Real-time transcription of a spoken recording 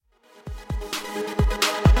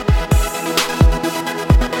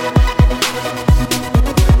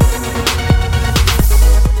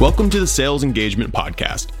Welcome to the Sales Engagement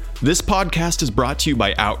Podcast. This podcast is brought to you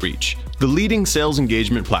by Outreach, the leading sales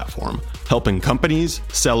engagement platform, helping companies,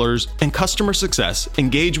 sellers, and customer success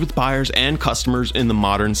engage with buyers and customers in the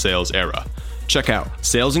modern sales era. Check out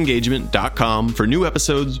salesengagement.com for new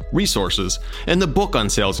episodes, resources, and the book on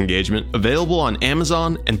sales engagement available on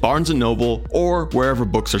Amazon and Barnes & Noble or wherever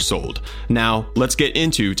books are sold. Now, let's get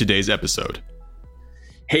into today's episode.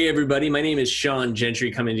 Hey everybody, my name is Sean Gentry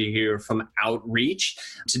coming to you here from Outreach.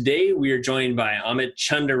 Today we are joined by Amit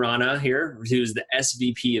Chandarana here, who's the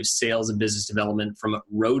SVP of Sales and Business Development from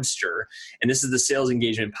Roadster. And this is the Sales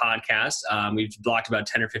Engagement Podcast. We've blocked about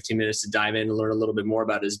 10 or 15 minutes to dive in and learn a little bit more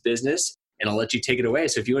about his business. And I'll let you take it away.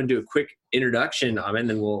 So if you want to do a quick introduction, Amit,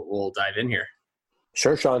 then we'll dive in here.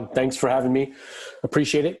 Sure, Sean. Thanks for having me.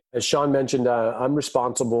 Appreciate it. As Sean mentioned, I'm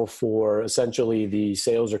responsible for essentially the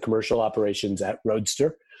sales or commercial operations at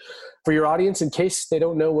Roadster. For your audience, in case they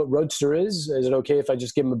don't know what Roadster is it okay if I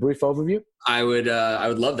just give them a brief overview? I would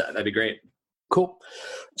love that. That'd be great. Cool.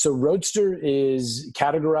 So Roadster is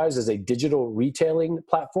categorized as a digital retailing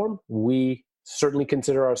platform. We certainly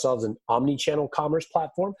consider ourselves an omni-channel commerce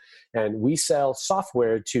platform, and we sell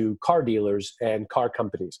software to car dealers and car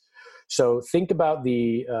companies. So think about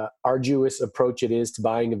the arduous approach it is to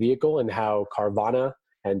buying a vehicle and how Carvana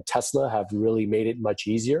and Tesla have really made it much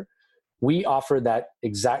easier. We offer that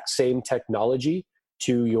exact same technology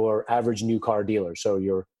to your average new car dealer. So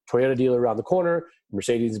your Toyota dealer around the corner,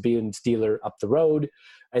 Mercedes-Benz dealer up the road.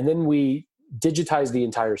 And then we digitize the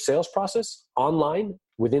entire sales process online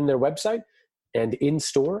within their website and in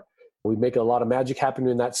store. We make a lot of magic happen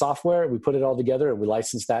in that software. We put it all together and we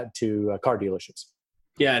license that to car dealerships.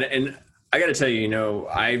 Yeah, and I got to tell you,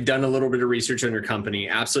 I've done a little bit of research on your company.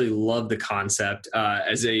 Absolutely love the concept.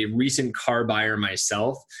 As a recent car buyer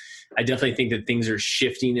myself, I definitely think that things are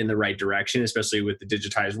shifting in the right direction, especially with the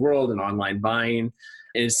digitized world and online buying.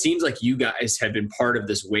 And it seems like you guys have been part of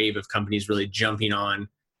this wave of companies really jumping on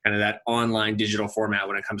kind of that online digital format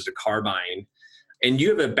when it comes to car buying. And you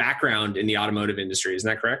have a background in the automotive industry, isn't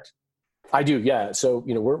that correct? I do, yeah. So,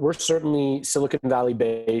 we're certainly Silicon Valley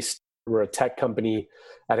based. We're a tech company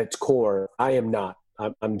at its core. I am not.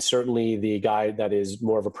 I'm certainly the guy that is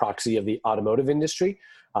more of a proxy of the automotive industry.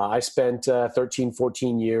 I spent 13,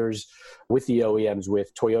 14 years with the OEMs,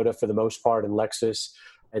 with Toyota for the most part and Lexus.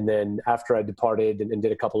 And then after I departed and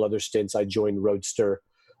did a couple other stints, I joined Roadster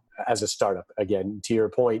as a startup. Again, to your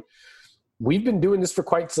point, we've been doing this for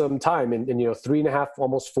quite some time and 3.5,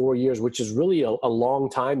 almost 4 years, which is really a long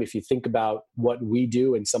time if you think about what we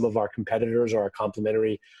do and some of our competitors or our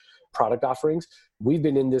complementary product offerings. We've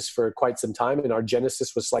been in this for quite some time, and our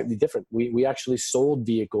genesis was slightly different. We actually sold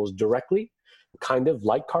vehicles directly, kind of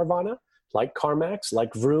like Carvana, like CarMax,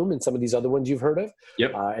 like Vroom, and some of these other ones you've heard of.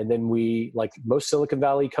 Yep. And then we, like most Silicon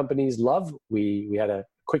Valley companies love, we had a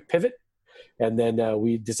quick pivot. And then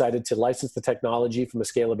we decided to license the technology from a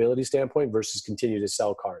scalability standpoint versus continue to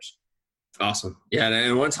sell cars. Awesome. Yeah. And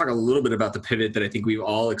I want to talk a little bit about the pivot that I think we've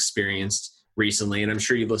all experienced recently. And I'm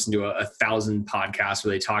sure you've listened to 1,000 podcasts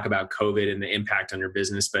where they talk about COVID and the impact on your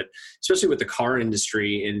business, but especially with the car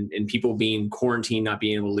industry and people being quarantined, not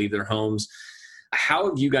being able to leave their homes. How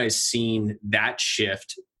have you guys seen that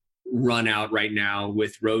shift run out right now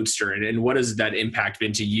with Roadster? And what has that impact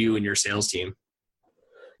been to you and your sales team?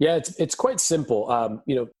 Yeah, it's quite simple.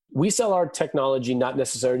 We sell our technology not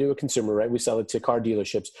necessarily to a consumer, right? We sell it to car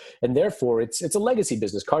dealerships, and therefore it's a legacy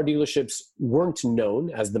business. Car dealerships weren't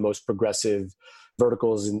known as the most progressive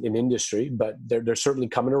verticals in industry, but they're certainly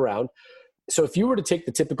coming around. So if you were to take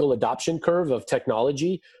the typical adoption curve of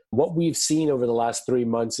technology, what we've seen over the last 3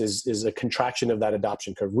 months is a contraction of that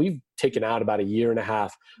adoption curve. We've taken out about 1.5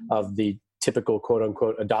 years of the typical quote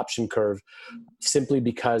unquote adoption curve simply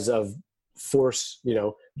because of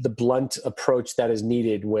the blunt approach that is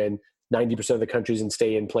needed when 90% of the country's in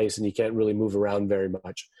stay in place and you can't really move around very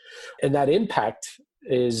much. And that impact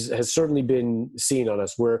has certainly been seen on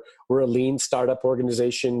us. We're a lean startup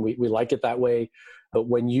organization. We like it that way. But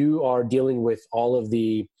when you are dealing with all of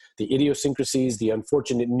the idiosyncrasies, the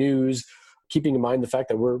unfortunate news, keeping in mind the fact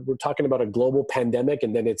that we're talking about a global pandemic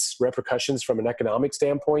and then its repercussions from an economic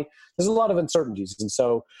standpoint, there's a lot of uncertainties. And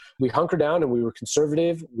so we hunkered down and we were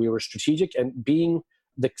conservative, we were strategic, and being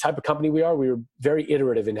the type of company we are, we were very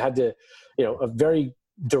iterative and had to, a very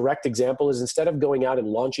direct example is instead of going out and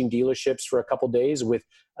launching dealerships for a couple of days with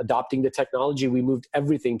adopting the technology, we moved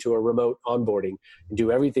everything to a remote onboarding and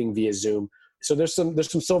do everything via Zoom. So there's some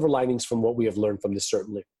silver linings from what we have learned from this,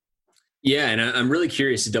 certainly. Yeah, and I'm really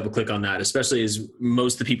curious to double click on that, especially as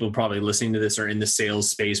most of the people probably listening to this are in the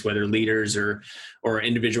sales space, whether leaders or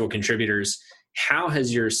individual contributors. How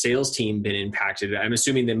has your sales team been impacted? I'm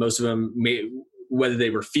assuming that most of them whether they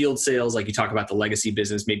were field sales, like you talk about the legacy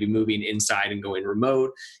business, maybe moving inside and going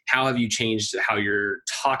remote. How have you changed how you're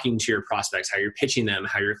talking to your prospects, how you're pitching them,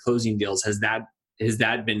 how you're closing deals? Has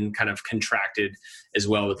that been kind of contracted as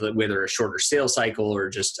well with whether a shorter sales cycle or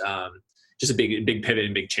just a big pivot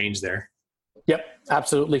and big change there? Yep,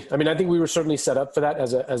 absolutely. I mean, I think we were certainly set up for that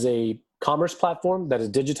as a commerce platform that is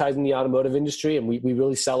digitizing the automotive industry. And we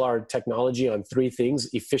really sell our technology on three things: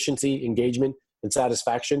 efficiency, engagement, and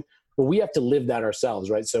satisfaction. Well, we have to live that ourselves,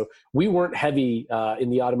 right? So we weren't heavy in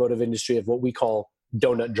the automotive industry of what we call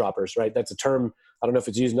donut droppers, right? That's a term, I don't know if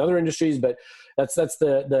it's used in other industries, but that's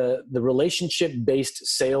the relationship-based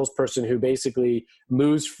salesperson who basically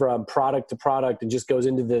moves from product to product and just goes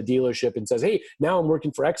into the dealership and says, hey, now I'm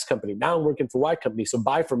working for X company. Now I'm working for Y company. So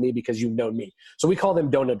buy from me because you know me. So we call them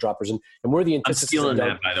donut droppers. And we're the antithesis. I'm stealing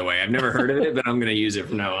that, by the way. I've never heard of it, but I'm going to use it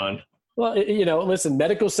from now on. Well, listen,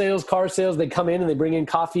 medical sales, car sales, they come in and they bring in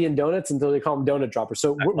coffee and donuts until they call them donut droppers.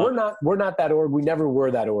 So we're not that org. We never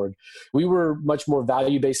were that org. We were much more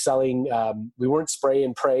value-based selling. We weren't spray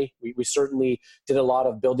and pray. We certainly did a lot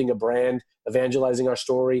of building a brand, evangelizing our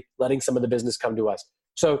story, letting some of the business come to us.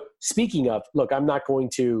 So speaking of, look, I'm not going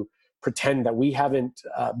to pretend that we haven't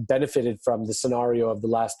benefited from the scenario of the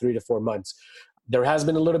last 3 to 4 months. There has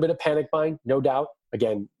been a little bit of panic buying, no doubt.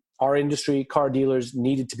 Again, our industry, car dealers,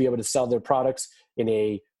 needed to be able to sell their products in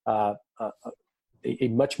a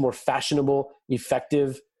much more fashionable,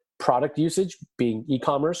 effective product usage, being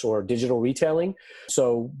e-commerce or digital retailing.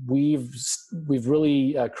 So we've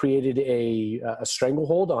really created a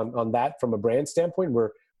stranglehold on that from a brand standpoint.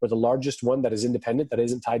 We're the largest one that is independent, that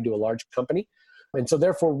isn't tied to a large company. And so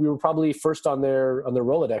therefore we were probably first on their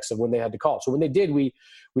Rolodex of when they had to call. So when they did, we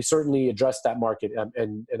certainly addressed that market,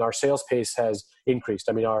 and our sales pace has increased.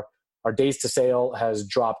 I mean, our days to sale has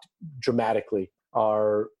dropped dramatically.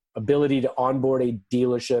 Our ability to onboard a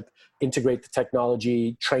dealership, integrate the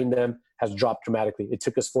technology, train them has dropped dramatically. It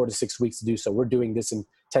took us 4 to 6 weeks to do so. We're doing this in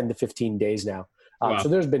 10 to 15 days now. Wow. So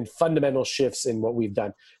there's been fundamental shifts in what we've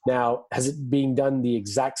done. Now, has it being done the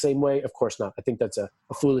exact same way? Of course not. I think that's a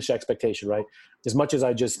foolish expectation, right? As much as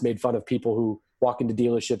I just made fun of people who walk into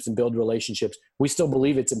dealerships and build relationships, we still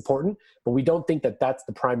believe it's important, but we don't think that that's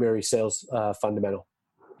the primary sales fundamental.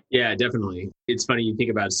 Yeah, definitely. It's funny, you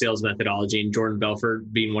think about sales methodology, and Jordan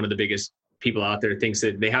Belfort, being one of the biggest people out there, thinks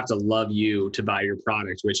that they have to love you to buy your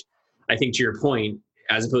product, which I think, to your point,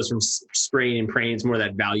 as opposed from spraying and praying, it's more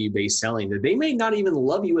that value-based selling, that they may not even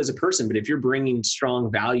love you as a person, but if you're bringing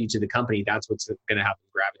strong value to the company, that's what's going to have them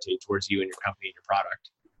gravitate towards you and your company and your product.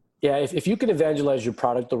 Yeah, if you can evangelize your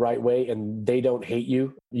product the right way and they don't hate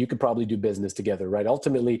you, you could probably do business together, right?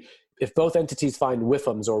 Ultimately, if both entities find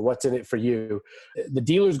whiffums or what's in it for you, the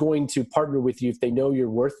dealer's going to partner with you if they know you're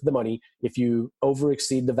worth the money, if you over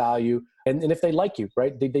exceed the value, and if they like you,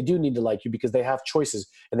 right? They do need to like you because they have choices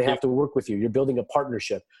and they have to work with you. You're building a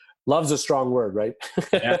partnership. Love's a strong word, right?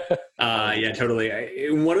 Yeah,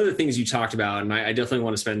 totally. One of the things you talked about, and I definitely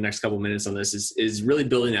want to spend the next couple of minutes on this, is really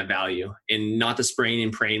building that value, and not the spraying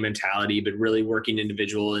and praying mentality, but really working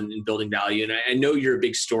individual and building value. And I know you're a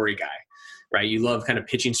big story guy, right? You love kind of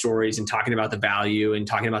pitching stories and talking about the value and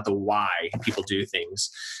talking about the why people do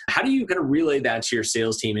things. How do you kind of relay that to your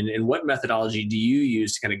sales team, and what methodology do you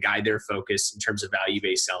use to kind of guide their focus in terms of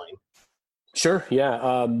value-based selling? Sure.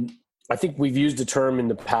 Yeah. I think we've used a term in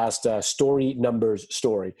the past, story, numbers,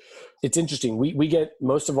 story. It's interesting. We get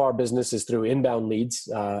most of our businesses through inbound leads.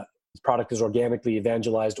 Product is organically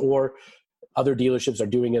evangelized, or other dealerships are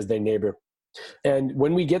doing as their neighbor. And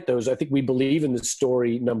when we get those, I think we believe in the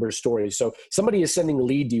story, numbers, stories. So somebody is sending a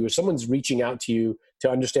lead to you, or someone's reaching out to you to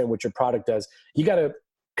understand what your product does. You got to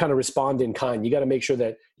kind of respond in kind. You got to make sure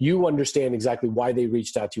that you understand exactly why they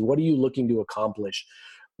reached out to you. What are you looking to accomplish?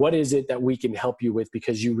 What is it that we can help you with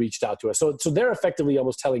because you reached out to us? So they're effectively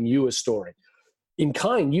almost telling you a story. In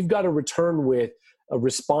kind, you've got to return with a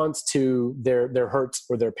response to their hurts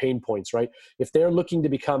or their pain points, right? If they're looking to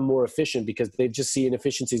become more efficient because they just see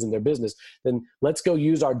inefficiencies in their business, then let's go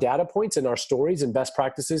use our data points and our stories and best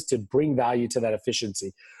practices to bring value to that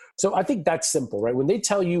efficiency. So I think that's simple, right? When they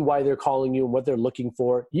tell you why they're calling you and what they're looking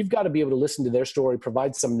for, you've got to be able to listen to their story,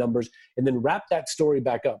 provide some numbers, and then wrap that story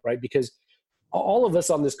back up, right? Because all of us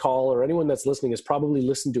on this call, or anyone that's listening, has probably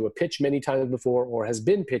listened to a pitch many times before or has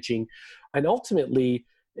been pitching. And ultimately,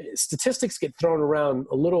 statistics get thrown around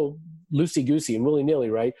a little loosey-goosey and willy-nilly,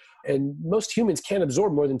 right? And most humans can't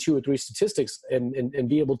absorb more than 2 or 3 statistics and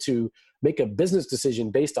be able to make a business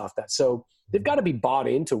decision based off that. So they've got to be bought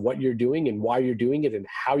into what you're doing and why you're doing it and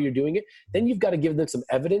how you're doing it. Then you've got to give them some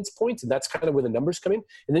evidence points, and that's kind of where the numbers come in.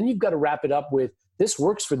 And then you've got to wrap it up with, this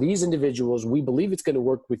works for these individuals. We believe it's going to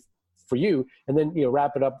work for you, and then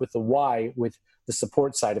wrap it up with the why, with the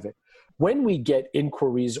support side of it. When we get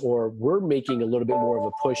inquiries or we're making a little bit more of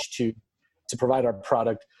a push to provide our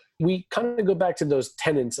product, we kind of go back to those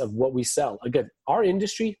tenets of what we sell. Again, our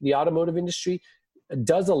industry, the automotive industry,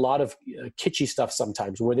 does a lot of kitschy stuff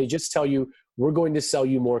sometimes, where they just tell you, we're going to sell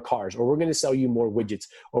you more cars, or we're going to sell you more widgets,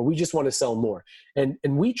 or we just want to sell more. And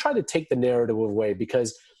we try to take the narrative away, because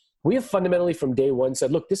we have fundamentally from day one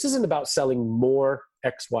said, look, this isn't about selling more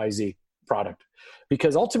XYZ product,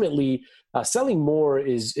 because ultimately selling more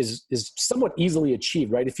is somewhat easily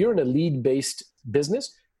achieved, right? If you're in a lead-based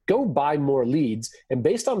business, go buy more leads. And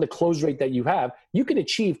based on the close rate that you have, you can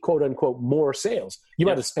achieve, quote unquote, more sales. You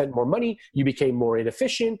might have spent more money. You became more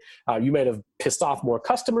inefficient. You might have pissed off more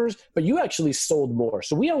customers, but you actually sold more.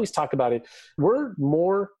 So we always talk about it. We're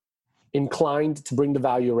more inclined to bring the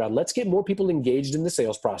value around. Let's get more people engaged in the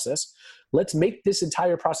sales process. Let's make this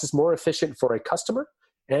entire process more efficient for a customer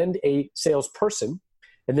and a salesperson.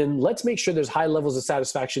 And then let's make sure there's high levels of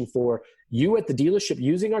satisfaction for you at the dealership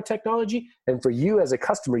using our technology, and for you as a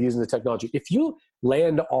customer using the technology. If you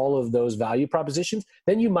land all of those value propositions,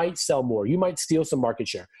 then you might sell more. You might steal some market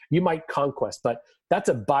share. You might conquest, but that's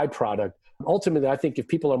a byproduct. Ultimately, I think if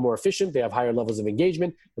people are more efficient, they have higher levels of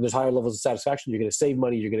engagement, and there's higher levels of satisfaction, you're going to save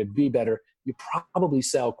money, you're going to be better. You probably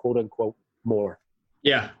sell, quote unquote, more.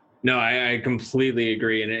 Yeah, no, I completely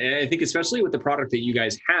agree. And I think especially with the product that you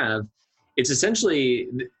guys have, it's essentially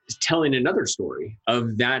telling another story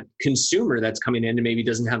of that consumer that's coming in and maybe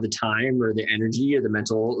doesn't have the time or the energy or the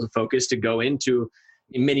mental focus to go into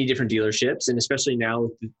many different dealerships. And especially now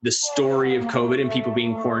with the story of COVID and people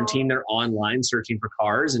being quarantined, they're online searching for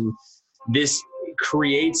cars. And this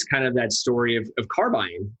creates kind of that story of car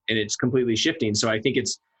buying, and it's completely shifting. So I think if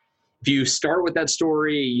you start with that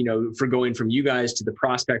story, for going from you guys to the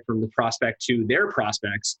prospect, from the prospect to their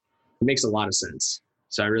prospects, it makes a lot of sense.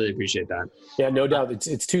 So I really appreciate that. Yeah, no doubt.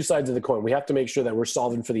 It's two sides of the coin. We have to make sure that we're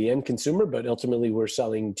solving for the end consumer, but ultimately we're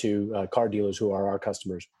selling to car dealers who are our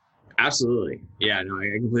customers. Absolutely. Yeah, no,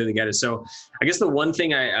 I completely get it. So I guess the one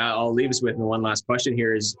thing I'll leave us with, and the one last question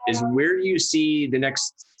here is where do you see the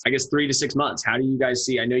next, 3 to 6 months? How do you guys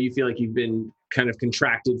see, I know you feel like you've been kind of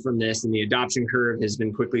contracted from this and the adoption curve has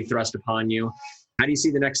been quickly thrust upon you. How do you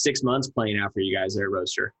see the next 6 months playing out for you guys there at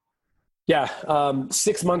Roadster? Yeah,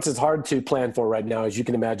 6 months is hard to plan for right now, as you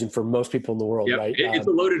can imagine, for most people in the world, right? It's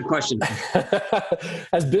a loaded question.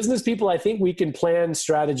 As business people, I think we can plan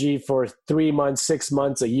strategy for 3 months, 6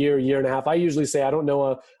 months, a year and a half. I usually say I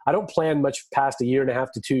don't plan much past a year and a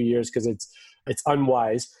half to 2 years, because it's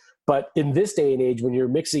unwise. But in this day and age, when you're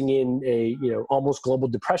mixing in a almost global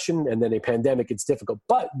depression and then a pandemic, it's difficult.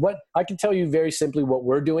 But what I can tell you very simply what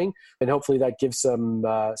we're doing, and hopefully that gives some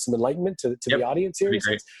enlightenment to the audience here.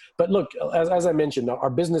 But look, as I mentioned,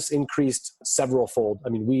 our business increased several fold. I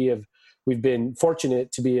mean, we've been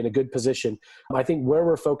fortunate to be in a good position. I think where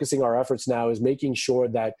we're focusing our efforts now is making sure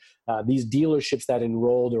that these dealerships that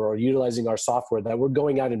enrolled or are utilizing our software, that we're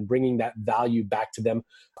going out and bringing that value back to them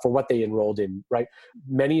for what they enrolled in, right?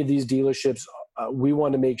 Many of these dealerships, we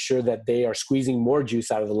want to make sure that they are squeezing more juice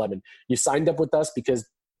out of the lemon. You signed up with us because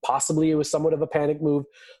possibly it was somewhat of a panic move.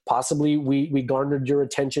 Possibly we garnered your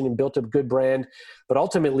attention and built a good brand. But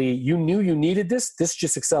ultimately, you knew you needed this. This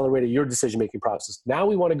just accelerated your decision-making process. Now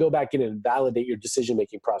we want to go back in and validate your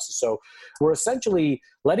decision-making process. So we're essentially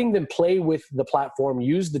letting them play with the platform,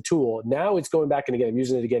 use the tool. Now it's going back, and again, I'm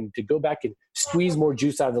using it again to go back and squeeze more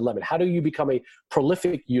juice out of the lemon. How do you become a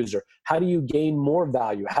prolific user? How do you gain more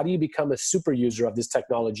value? How do you become a super user of this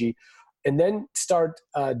technology? And then start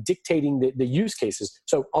dictating the use cases.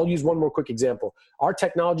 So I'll use one more quick example. Our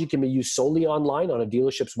technology can be used solely online on a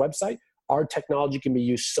dealership's website. Our technology can be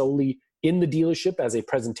used solely in the dealership as a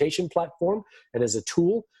presentation platform and as a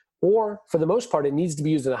tool. Or for the most part, it needs to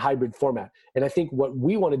be used in a hybrid format. And I think what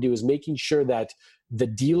we want to do is making sure that the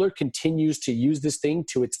dealer continues to use this thing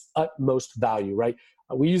to its utmost value, right?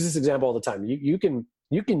 We use this example all the time. You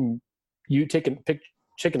take an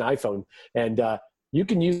iPhone and you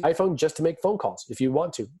can use iPhone just to make phone calls if you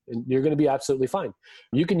want to, and you're going to be absolutely fine.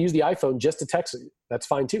 You can use the iPhone just to text. That's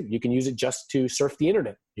fine too. You can use it just to surf the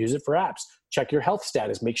internet, use it for apps, check your health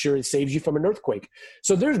status, make sure it saves you from an earthquake.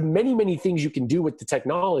 So there's many, many things you can do with the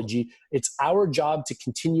technology. It's our job to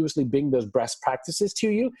continuously bring those best practices to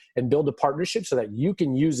you and build a partnership so that you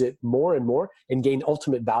can use it more and more and gain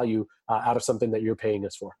ultimate value out of something that you're paying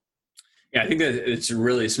us for. Yeah, I think that it's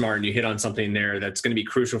really smart, and you hit on something there that's going to be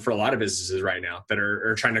crucial for a lot of businesses right now that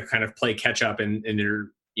are trying to kind of play catch up and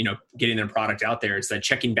they're getting their product out there. It's that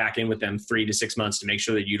checking back in with them 3 to 6 months to make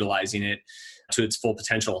sure they're utilizing it to its full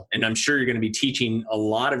potential. And I'm sure you're going to be teaching a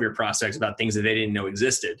lot of your prospects about things that they didn't know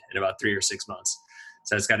existed in about 3 or 6 months.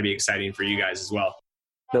 So that's got to be exciting for you guys as well.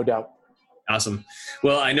 No doubt. Awesome.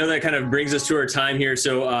 Well, I know that kind of brings us to our time here.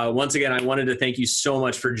 So once again, I wanted to thank you so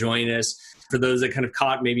much for joining us. For those that kind of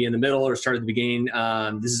caught maybe in the middle or started at the beginning,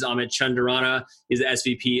 this is Amit Chandarana. He's the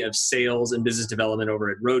SVP of Sales and Business Development over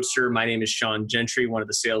at Roadster. My name is Sean Gentry, one of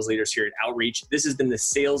the sales leaders here at Outreach. This has been the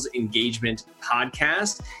Sales Engagement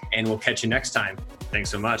Podcast, and we'll catch you next time. Thanks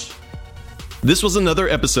so much. This was another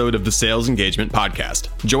episode of the Sales Engagement Podcast.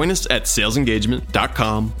 Join us at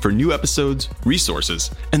salesengagement.com for new episodes,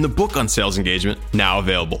 resources, and the book on sales engagement now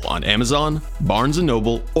available on Amazon, Barnes &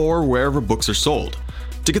 Noble, or wherever books are sold.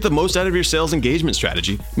 To get the most out of your sales engagement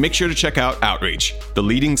strategy, make sure to check out Outreach, the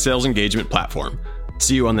leading sales engagement platform.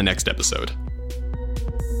 See you on the next episode.